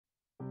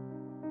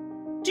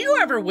Do you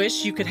ever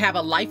wish you could have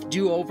a life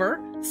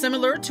do-over,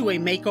 similar to a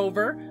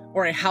makeover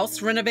or a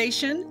house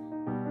renovation?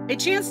 A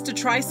chance to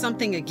try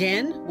something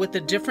again with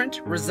a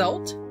different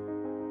result?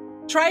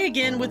 Try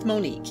Again with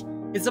Monique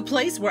is a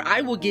place where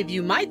I will give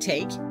you my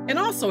take and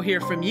also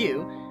hear from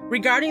you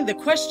regarding the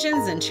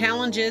questions and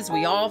challenges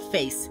we all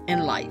face in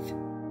life.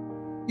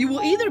 You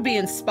will either be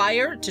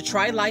inspired to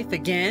try life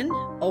again,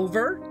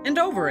 over and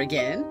over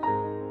again,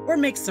 or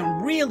make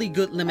some really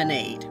good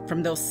lemonade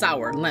from those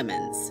sour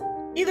lemons.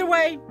 Either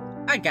way,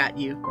 I got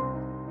you.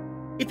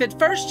 If at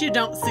first you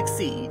don't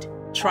succeed,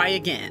 try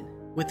again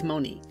with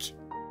Monique.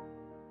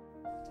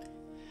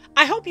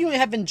 I hope you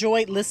have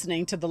enjoyed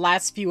listening to the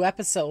last few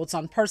episodes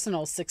on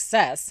personal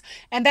success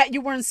and that you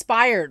were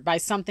inspired by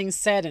something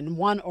said in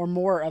one or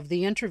more of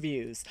the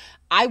interviews.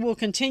 I will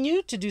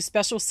continue to do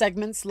special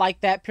segments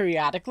like that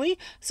periodically,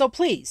 so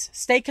please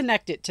stay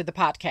connected to the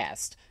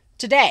podcast.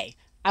 Today,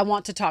 I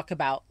want to talk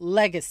about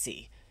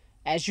legacy.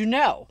 As you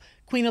know,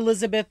 Queen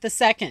Elizabeth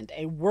II,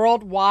 a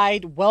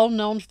worldwide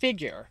well-known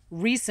figure,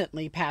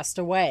 recently passed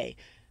away.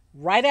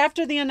 Right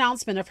after the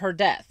announcement of her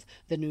death,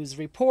 the news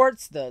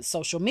reports, the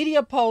social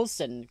media posts,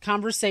 and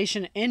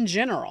conversation in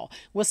general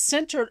was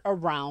centered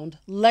around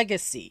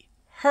legacy,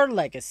 her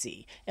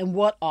legacy, and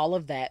what all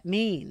of that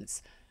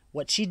means.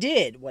 What she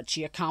did, what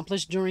she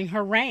accomplished during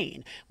her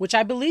reign, which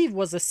I believe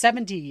was a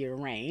 70-year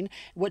reign,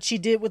 what she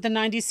did with the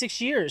 96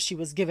 years she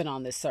was given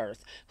on this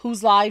earth,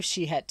 whose lives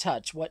she had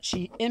touched, what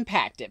she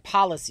impacted,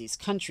 policies,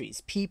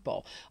 countries,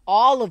 people,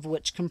 all of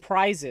which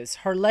comprises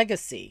her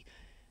legacy.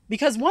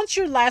 Because once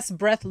your last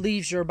breath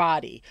leaves your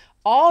body,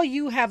 all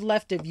you have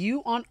left of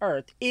you on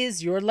earth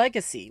is your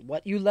legacy,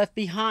 what you left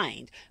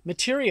behind,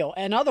 material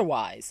and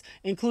otherwise,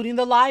 including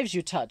the lives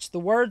you touched, the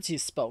words you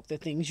spoke, the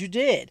things you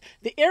did,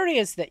 the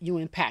areas that you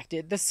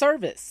impacted, the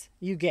service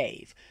you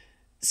gave.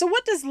 So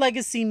what does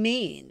legacy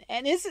mean?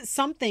 And is it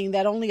something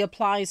that only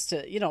applies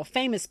to,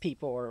 famous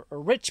people or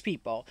rich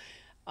people?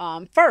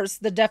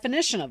 First, the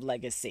definition of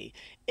legacy.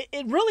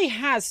 It really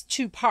has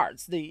two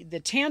parts, the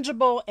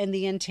tangible and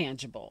the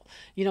intangible.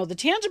 The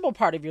tangible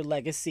part of your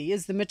legacy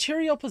is the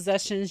material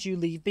possessions you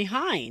leave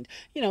behind,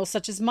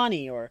 such as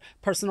money or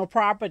personal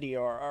property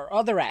or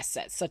other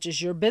assets, such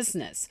as your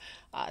business.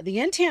 The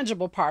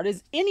intangible part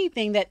is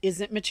anything that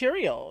isn't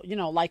material,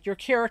 like your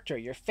character,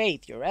 your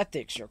faith, your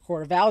ethics, your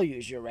core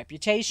values, your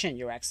reputation,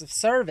 your acts of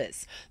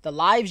service, the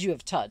lives you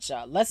have touched,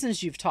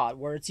 lessons you've taught,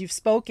 words you've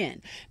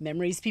spoken,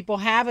 memories people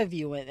have of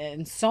you,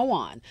 and so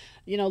on.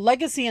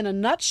 Legacy in a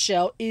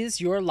nutshell is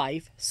your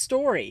life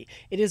story.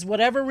 It is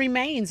whatever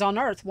remains on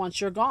earth once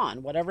you're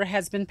gone, whatever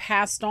has been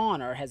passed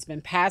on or has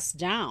been passed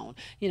down,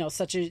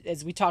 such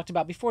as we talked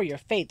about before, your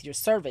faith, your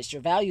service,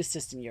 your value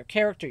system, your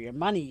character, your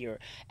money, your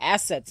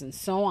assets, and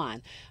so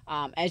on.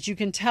 As you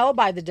can tell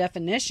by the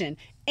definition,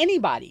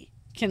 anybody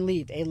can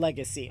leave a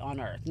legacy on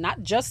earth,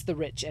 not just the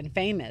rich and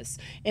famous.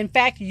 In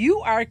fact, you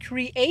are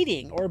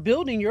creating or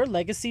building your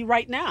legacy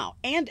right now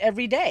and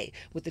every day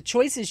with the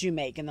choices you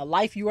make and the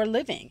life you are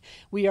living.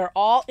 We are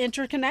all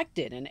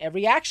interconnected, and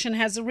every action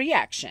has a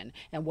reaction,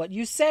 and what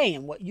you say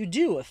and what you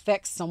do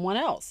affects someone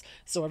else.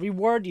 So every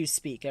word you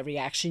speak, every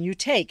action you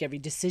take, every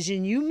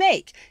decision you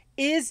make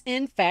is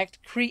in fact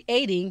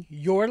creating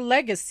your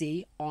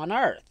legacy on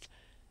earth.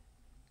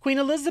 Queen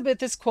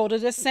Elizabeth is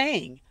quoted as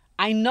saying,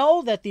 "I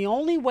know that the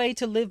only way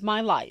to live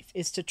my life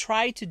is to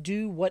try to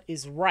do what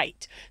is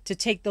right, to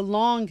take the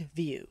long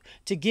view,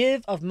 to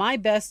give of my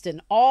best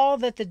in all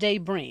that the day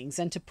brings,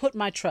 and to put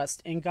my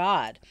trust in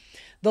God."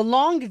 The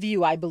long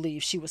view I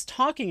believe she was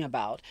talking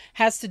about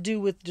has to do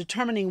with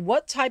determining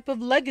what type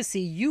of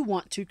legacy you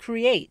want to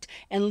create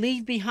and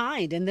leave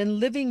behind, and then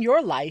living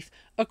your life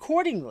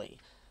accordingly.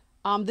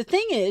 The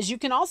thing is, you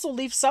can also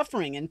leave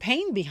suffering and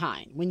pain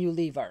behind when you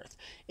leave Earth.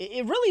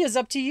 It really is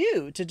up to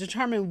you to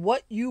determine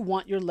what you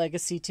want your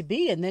legacy to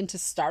be, and then to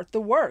start the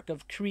work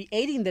of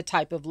creating the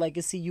type of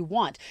legacy you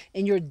want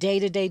in your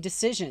day-to-day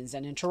decisions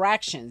and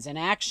interactions and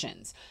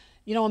actions.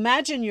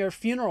 Imagine your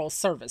funeral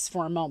service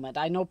for a moment.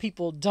 I know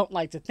people don't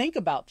like to think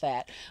about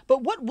that,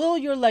 but what will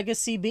your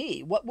legacy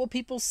be? What will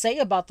people say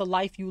about the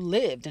life you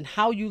lived and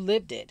how you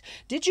lived it?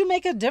 Did you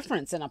make a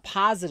difference in a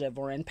positive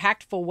or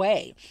impactful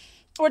way?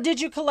 Or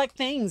did you collect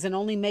things and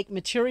only make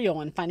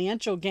material and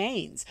financial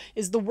gains?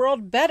 Is the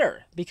world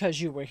better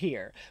because you were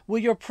here? Will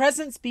your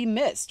presence be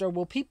missed, or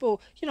will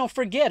people,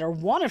 forget or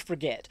want to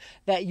forget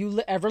that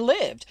you ever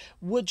lived?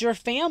 Would your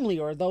family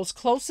or those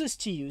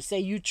closest to you say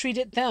you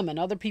treated them and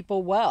other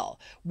people well?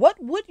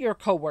 What would your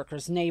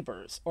coworkers,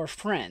 neighbors, or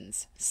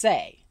friends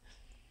say?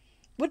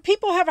 Would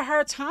people have a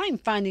hard time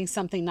finding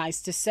something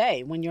nice to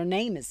say when your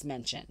name is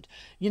mentioned?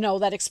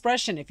 That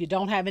expression, if you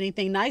don't have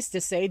anything nice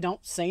to say,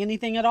 don't say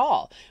anything at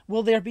all.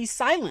 Will there be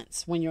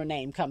silence when your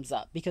name comes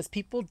up because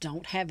people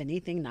don't have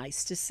anything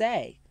nice to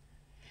say?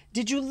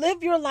 Did you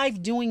live your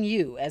life doing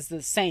you, as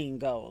the saying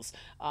goes?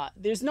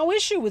 There's no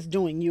issue with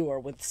doing you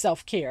or with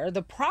self care.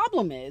 The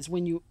problem is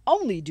when you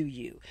only do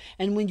you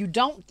and when you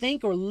don't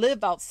think or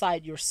live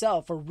outside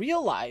yourself or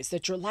realize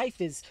that your life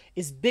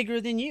is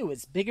bigger than you,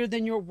 is bigger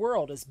than your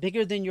world, is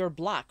bigger than your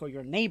block or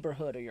your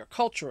neighborhood or your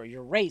culture or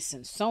your race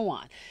and so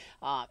on.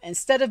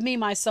 Instead of me,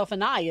 myself,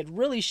 and I, it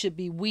really should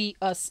be we,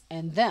 us,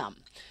 and them.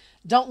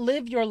 Don't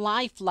live your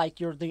life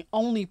like you're the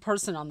only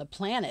person on the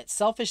planet.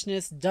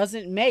 Selfishness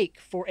doesn't make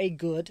for a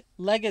good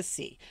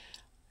legacy.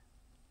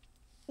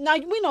 Now,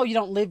 we know you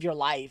don't live your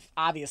life,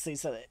 obviously,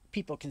 so that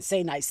people can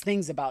say nice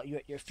things about you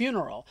at your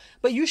funeral,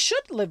 but you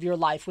should live your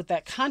life with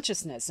that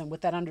consciousness and with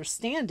that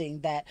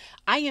understanding that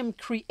I am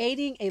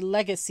creating a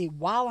legacy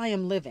while I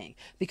am living,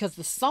 because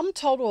the sum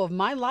total of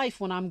my life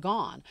when I'm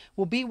gone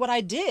will be what I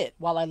did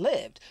while I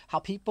lived, how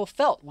people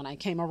felt when I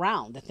came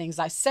around, the things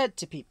I said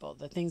to people,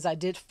 the things I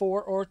did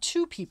for or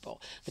to people,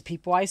 the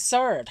people I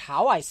served,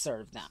 how I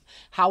served them,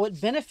 how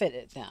it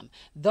benefited them.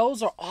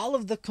 Those are all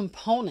of the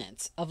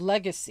components of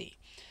legacy.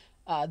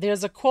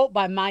 There's a quote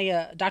by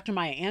Dr.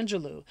 Maya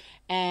Angelou,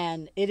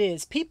 and it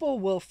is, people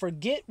will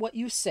forget what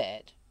you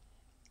said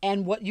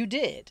and what you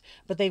did,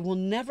 but they will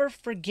never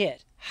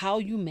forget how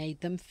you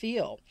made them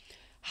feel.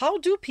 How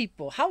do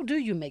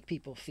you make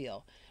people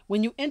feel?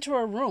 When you enter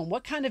a room,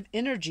 what kind of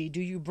energy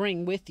do you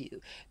bring with you?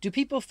 Do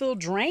people feel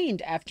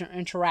drained after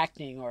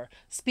interacting or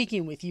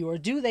speaking with you, or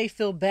do they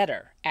feel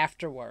better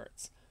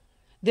afterwards?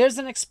 There's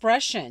an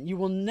expression, you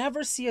will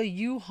never see a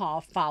U-Haul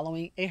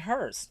following a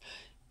hearse.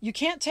 You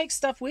can't take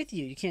stuff with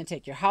you. You can't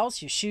take your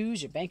house, your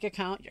shoes, your bank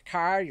account, your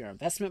car, your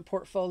investment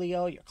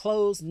portfolio, your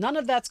clothes. None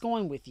of that's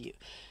going with you.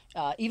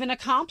 Even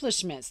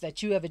accomplishments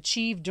that you have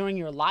achieved during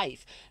your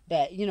life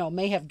that,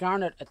 may have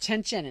garnered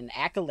attention and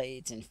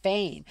accolades and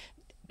fame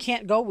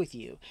can't go with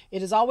you.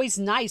 It is always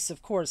nice,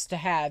 of course, to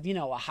have,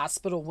 a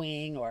hospital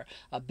wing or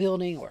a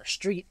building or a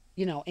street,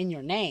 in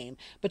your name.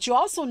 But you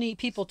also need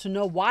people to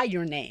know why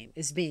your name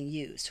is being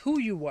used, who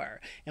you were,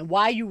 and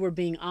why you were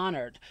being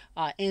honored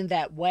in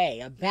that way.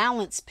 A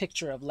balanced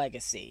picture of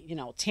legacy,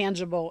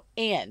 tangible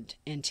and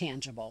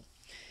intangible.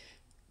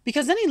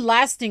 Because any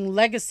lasting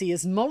legacy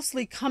is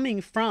mostly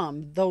coming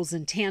from those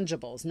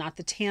intangibles, not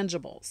the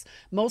tangibles.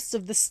 Most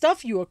of the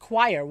stuff you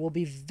acquire will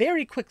be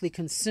very quickly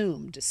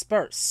consumed,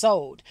 dispersed,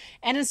 sold,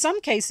 and in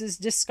some cases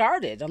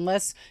discarded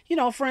unless,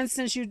 for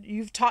instance,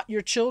 you've taught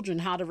your children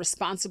how to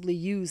responsibly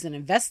use and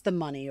invest the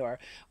money or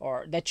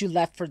that you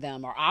left for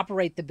them, or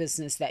operate the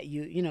business that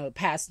you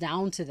passed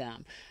down to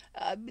them.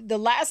 The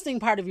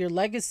lasting part of your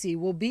legacy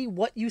will be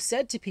what you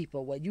said to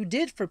people, what you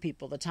did for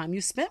people, the time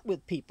you spent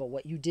with people,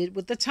 what you did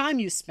with the time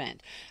you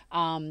spent,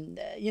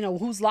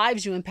 whose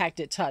lives you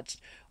impacted, touched,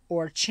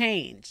 or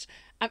changed.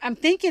 I'm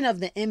thinking of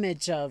the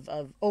image of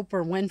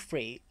Oprah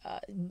Winfrey.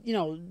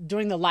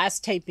 During the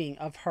last taping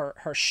of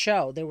her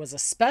show, there was a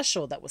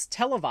special that was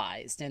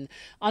televised, and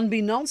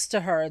unbeknownst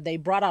to her, they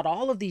brought out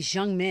all of these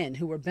young men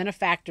who were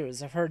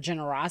benefactors of her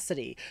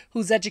generosity,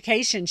 whose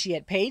education she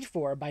had paid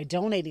for by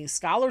donating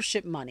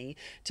scholarship money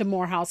to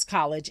Morehouse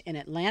College in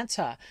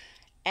Atlanta.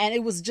 And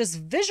it was just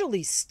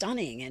visually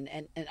stunning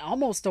and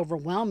almost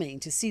overwhelming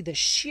to see the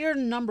sheer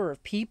number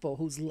of people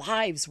whose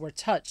lives were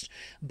touched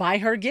by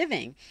her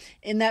giving.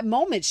 In that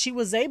moment, she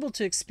was able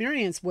to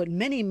experience what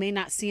many may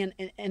not see in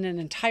an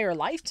entire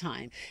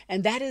lifetime,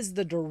 and that is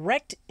the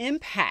direct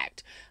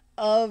impact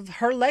of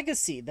her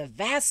legacy, the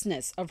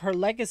vastness of her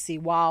legacy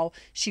while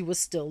she was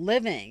still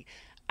living.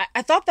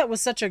 I thought that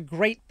was such a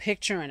great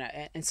picture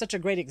and such a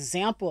great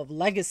example of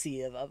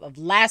legacy, of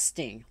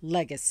lasting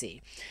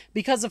legacy.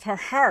 Because of her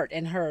heart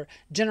and her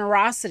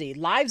generosity,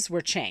 lives were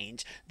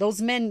changed.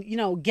 Those men,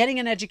 getting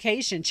an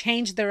education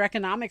changed their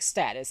economic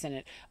status, and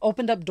it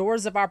opened up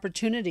doors of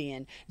opportunity.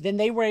 And then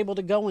they were able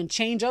to go and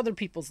change other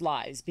people's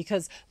lives,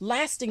 because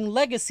lasting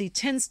legacy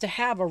tends to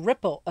have a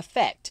ripple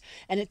effect,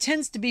 and it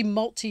tends to be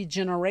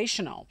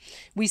multi-generational.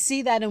 We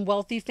see that in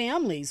wealthy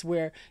families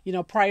where,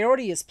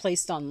 priority is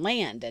placed on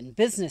land and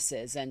businesses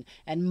and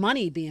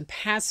money being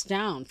passed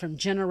down from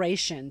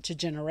generation to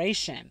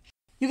generation.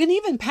 You can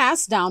even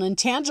pass down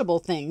intangible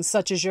things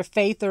such as your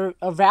faith or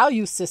a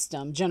value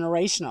system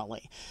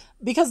generationally,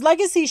 because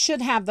legacy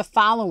should have the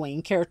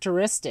following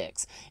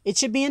characteristics. It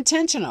should be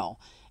intentional.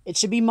 It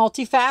should be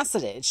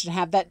multifaceted. It should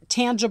have that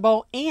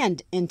tangible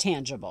and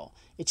intangible.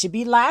 It should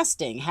be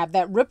lasting, have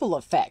that ripple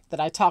effect that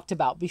I talked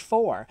about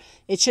before.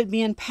 It should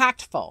be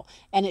impactful,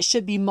 and it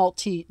should be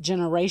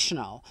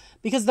multi-generational,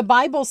 because the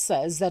Bible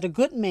says that a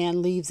good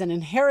man leaves an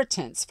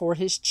inheritance for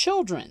his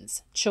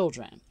children's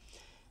children.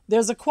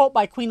 There's a quote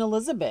by Queen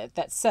Elizabeth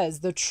that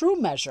says, "The true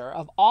measure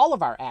of all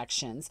of our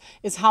actions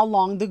is how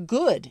long the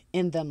good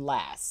in them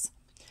lasts."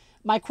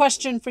 My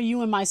question for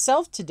you and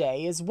myself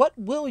today is, what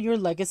will your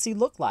legacy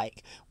look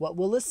like? What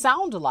will it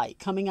sound like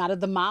coming out of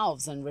the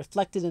mouths and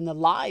reflected in the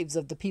lives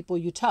of the people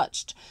you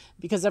touched?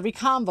 Because every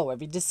convo,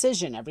 every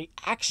decision, every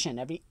action,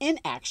 every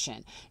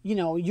inaction,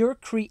 you're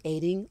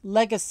creating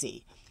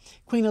legacy.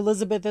 Queen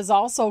Elizabeth is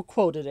also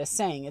quoted as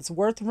saying, "It's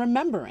worth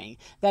remembering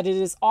that it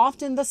is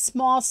often the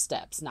small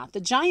steps, not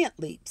the giant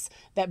leaps,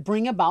 that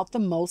bring about the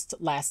most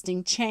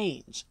lasting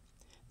change."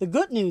 The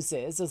good news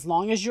is, as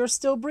long as you're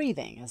still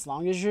breathing, as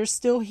long as you're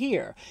still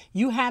here,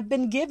 you have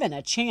been given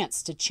a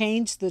chance to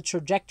change the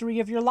trajectory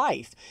of your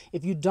life.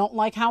 If you don't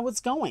like how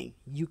it's going,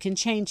 you can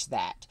change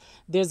that.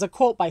 There's a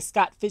quote by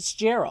Scott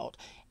Fitzgerald,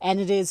 and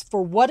it is,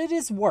 "For what it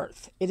is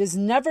worth, it is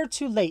never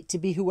too late to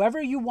be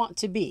whoever you want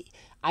to be.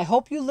 I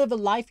hope you live a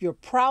life you're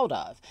proud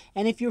of,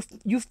 and if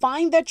you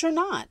find that you're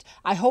not,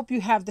 I hope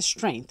you have the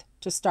strength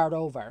to start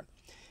over."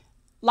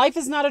 Life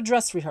is not a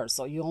dress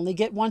rehearsal. You only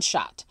get one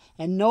shot,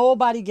 and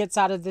nobody gets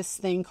out of this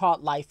thing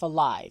called life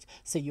alive.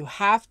 So you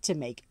have to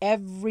make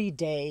every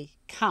day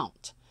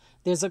count.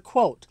 There's a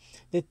quote,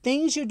 "The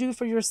things you do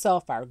for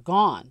yourself are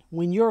gone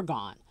when you're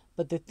gone,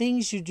 but the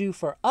things you do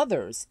for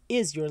others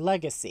is your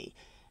legacy."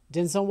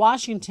 Denzel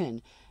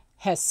Washington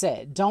has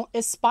said, "Don't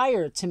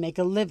aspire to make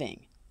a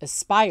living,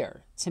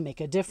 aspire to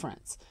make a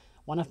difference."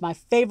 One of my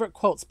favorite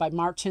quotes by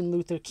Martin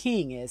Luther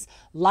King is,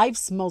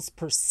 "Life's most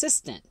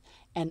persistent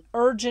and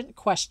urgent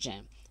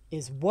question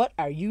is, what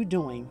are you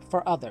doing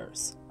for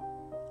others?"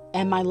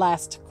 And my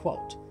last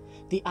quote,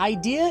 "The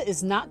idea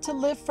is not to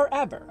live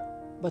forever,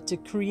 but to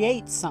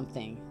create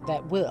something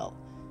that will.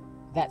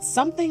 That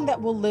something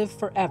that will live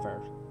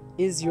forever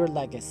is your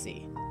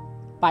legacy."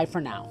 Bye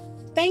for now.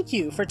 Thank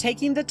you for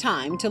taking the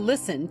time to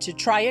listen to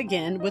Try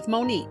Again with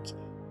Monique.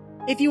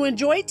 If you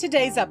enjoyed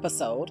today's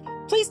episode,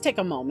 please take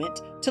a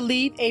moment to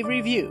leave a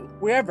review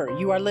wherever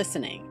you are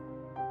listening.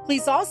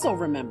 Please also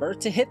remember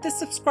to hit the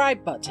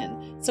subscribe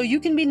button so you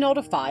can be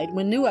notified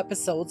when new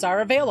episodes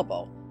are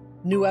available.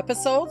 New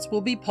episodes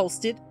will be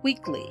posted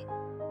weekly.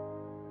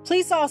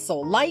 Please also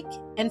like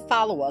and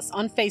follow us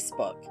on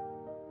Facebook.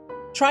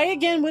 Try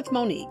Again with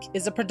Monique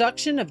is a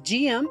production of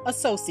GM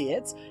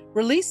Associates,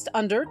 released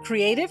under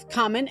Creative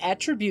Commons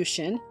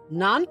Attribution,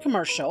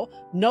 Non-Commercial,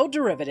 No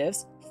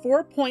Derivatives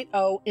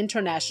 4.0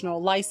 International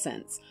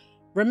License.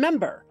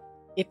 Remember,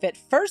 if at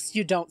first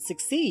you don't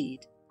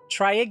succeed,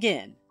 try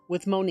again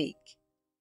with Monique.